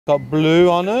Got blue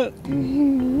on it.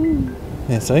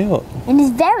 Yeah, see, look. And it's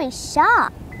very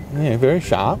sharp. Yeah, very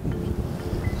sharp.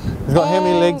 He's got, how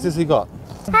many legs has he got?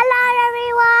 Hello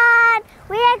everyone!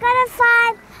 We are going to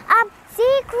find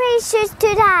sea creatures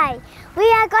today. We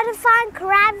are going to find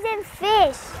crabs and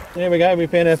fish. There we go, we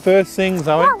found our first thing,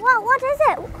 Zoe. What is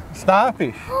it?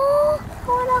 Starfish. Oh, I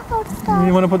want to hold starfish.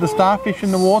 You want to put the starfish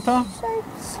in the water? So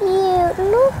cute.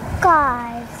 Look,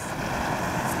 guys.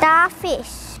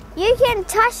 Starfish. You can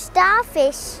touch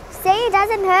starfish. See, it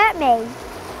doesn't hurt me.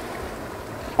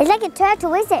 It's like a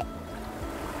turtle, is it?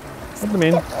 Put them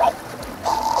in.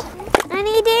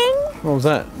 Anything? What was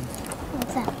that?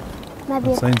 What's that?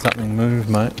 Maybe I've seen something move,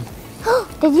 mate.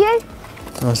 Did you?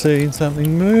 I've seen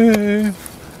something move.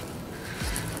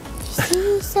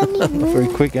 See something Not move. very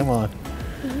quick, am I?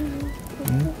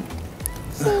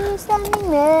 See something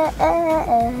move.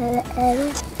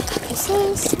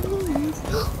 See something move.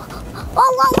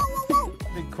 Oh, whoa.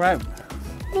 Big crab.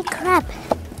 Big crab.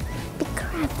 Big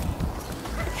crab.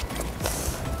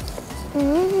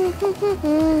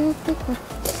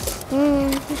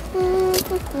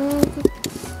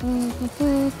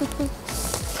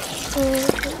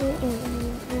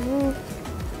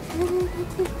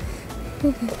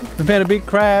 We found a big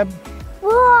crab.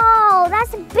 Whoa,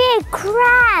 that's a big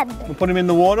crab. We'll put him in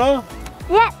the water?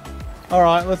 Yep. All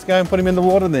right, let's go and put him in the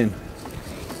water then.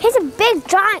 He's a big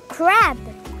giant crab.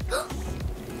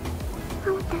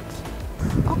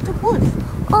 Octopus.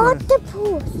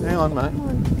 Octopus. Hang on, mate.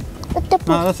 Octopus.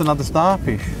 No, that's another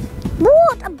starfish.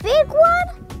 What? A big one?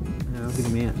 Yeah, I'll get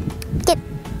him out. Get.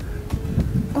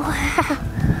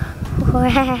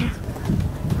 Wow.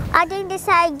 I think they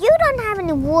say you don't have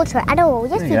any water at all.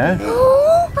 Yes, There you you do. I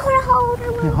want to hold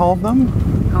them. You hold them.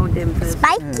 Hold them first.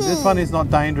 Spiky. Yeah, this one is not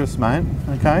dangerous, mate.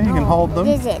 Okay, you can hold them.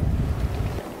 Is it?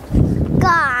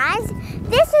 Guys,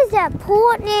 this is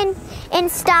important in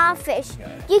starfish.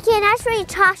 You can actually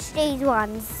touch these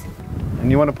ones.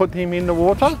 And you want to put him in the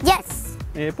water? Yes.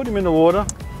 Yeah, put him in the water.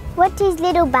 What is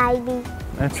little baby?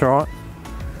 That's right.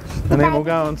 And then we'll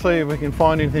go and see if we can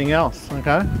find anything else,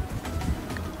 okay?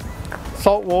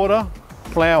 Saltwater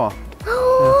flower.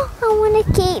 Oh, I want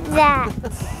to keep that.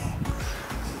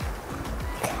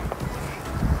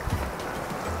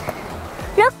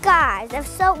 Look guys, a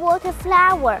saltwater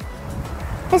flower.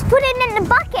 Let's put it in the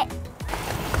bucket.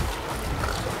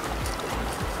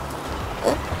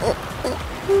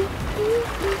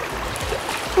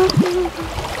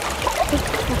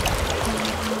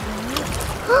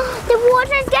 The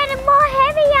water's getting more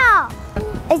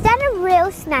heavier. Is that a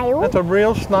real snail? That's a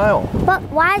real snail. But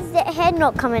why is the head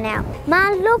not coming out?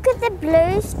 Mom, look at the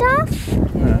blue stuff.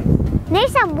 Yeah. Need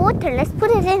some water. Let's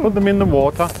put it in. Put them in the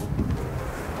water.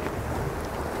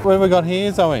 What have we got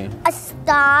here, Zoe? A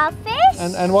starfish.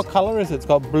 And what colour is it? It's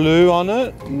got blue on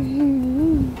it.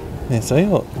 Yeah, see,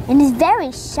 look. And it's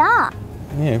very sharp.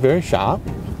 Yeah, very sharp.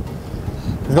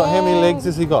 He's got, how many legs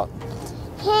has he got?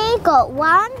 He got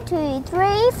 1, 2,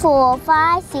 3, 4,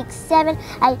 5, 6, 7,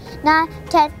 8, 9,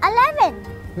 10, 11.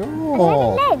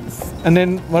 Oh. 11 legs. And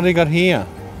then what have he got here?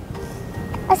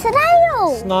 A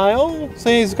snail. Snail?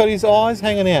 See, he's got his eyes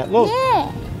hanging out. Look.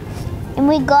 Yeah. And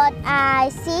we got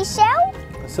a seashell.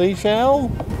 A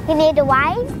seashell. You need a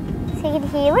wave so you can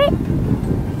hear it.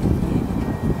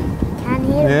 Can't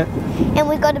hear it. Yeah. And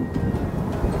we got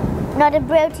not a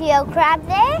brilliant crab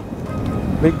there.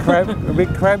 Big crab. A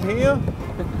big crab here.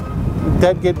 Did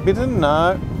Dad get bitten?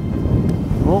 No.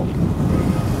 Oh.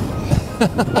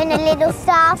 And a little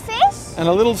starfish. And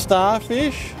a little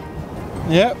starfish.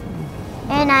 Yep.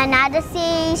 And another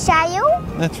seashell.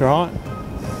 That's right.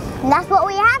 And that's what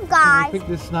we have, Can guys. we pick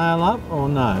this snail up or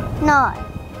no? No.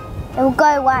 It will go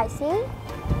away, see?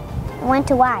 It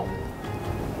went away.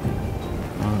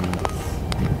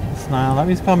 Snail up.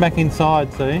 He's come back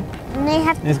inside, see? And they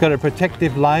have He's got a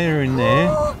protective layer in there.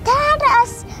 Dad,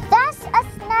 that's a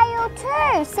snail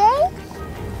too, see?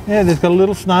 Yeah, there's got a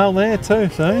little snail there too,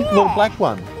 see? Little black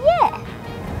one. Yeah.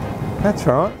 That's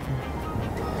right.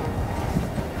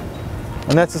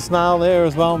 And that's a snail there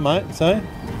as well, mate, see?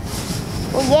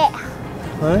 Oh yeah.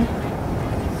 See?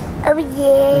 Oh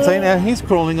yeah. And see, now he's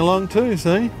crawling along too,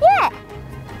 see? Yeah.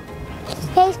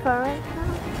 He's crawling.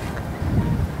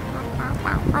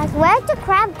 Where's the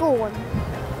crab going?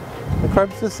 The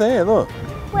crab's just there, look.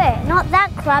 Where? Not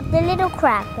that crab, the little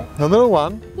crab. The little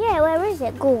one? Yeah, where is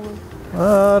it going?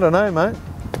 I don't know, mate.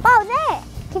 Oh, there.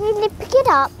 Can you pick it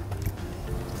up?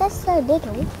 That's so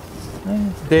little.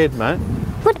 It's dead, mate.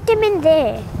 Put them in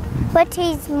there. But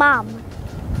his mum.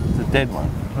 It's a dead one,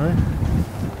 right?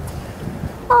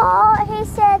 Oh, he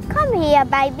said, come here,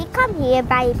 baby. Come here,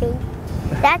 baby.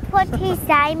 That's what he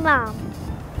said, Mum.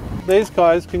 these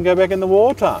guys can go back in the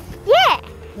water. Yeah.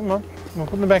 Come on. We'll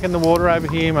put them back in the water over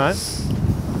here, mate.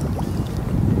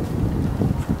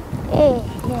 Yeah.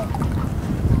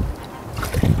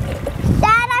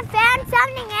 Dad, I found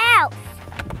something else.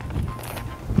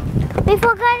 We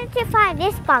forgot to find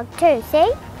this bug too,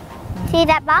 see? See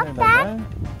that bug, Dad?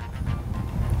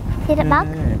 See that bug?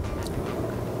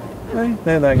 See,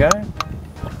 there they go.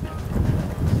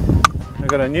 They've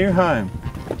got a new home.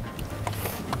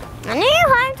 A new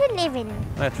home to live in.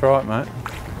 That's right, mate.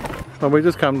 Well, we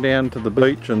just come down to the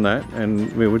beach and that,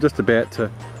 and we were just about to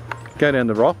go down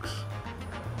the rocks,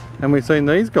 and we've seen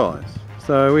these guys.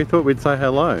 So we thought we'd say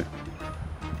hello.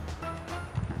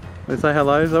 We say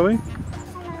hello, Zoe?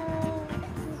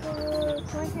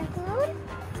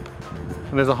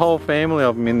 And there's a whole family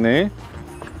of them in there.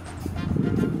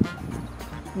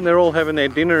 And they're all having their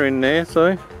dinner in there,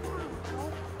 so.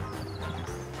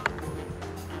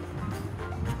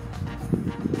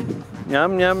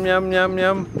 Yum, yum, yum, yum,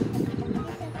 yum.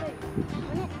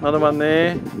 Another one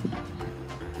there.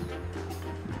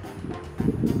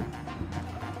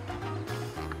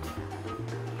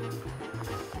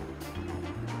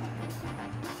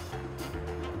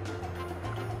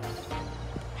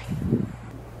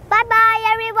 Bye bye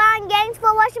everyone. Thanks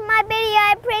for watching my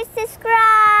video. Please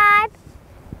subscribe.